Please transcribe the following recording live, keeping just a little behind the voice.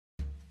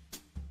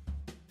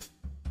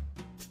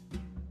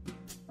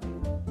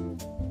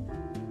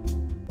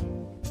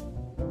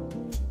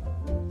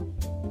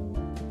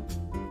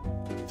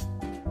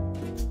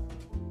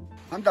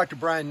I'm Dr.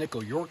 Brian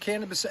Nickel, your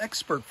cannabis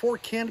expert for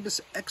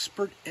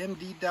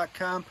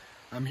CannabisExpertMD.com.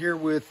 I'm here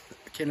with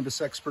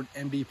Cannabis Expert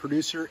MD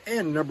producer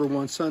and number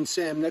one son,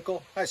 Sam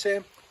Nickel. Hi,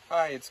 Sam.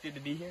 Hi, it's good to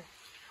be here.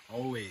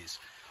 Always.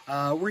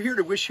 We're here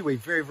to wish you a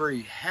very,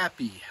 very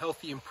happy,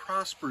 healthy, and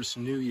prosperous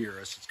new year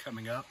as it's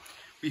coming up.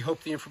 We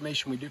hope the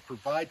information we do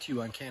provide to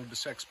you on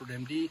Cannabis Expert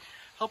MD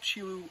helps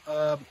you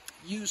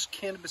use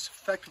cannabis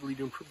effectively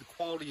to improve the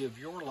quality of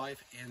your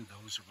life and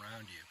those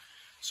around you.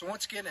 So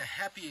once again, a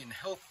happy and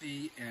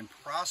healthy and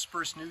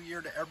prosperous new year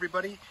to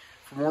everybody.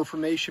 For more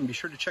information, be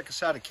sure to check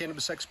us out at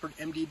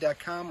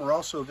CannabisExpertMD.com. We're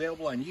also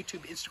available on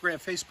YouTube, Instagram,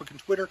 Facebook, and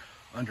Twitter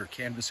under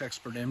Cannabis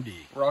Expert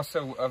MD. We're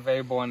also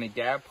available on the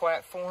Gab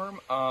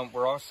platform.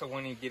 We're also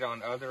wanting to get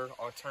on other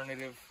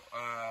alternative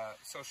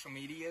social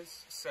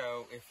medias.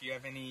 So if you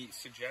have any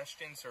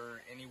suggestions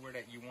or anywhere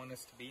that you want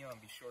us to be on,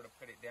 be sure to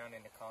put it down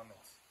in the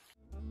comments.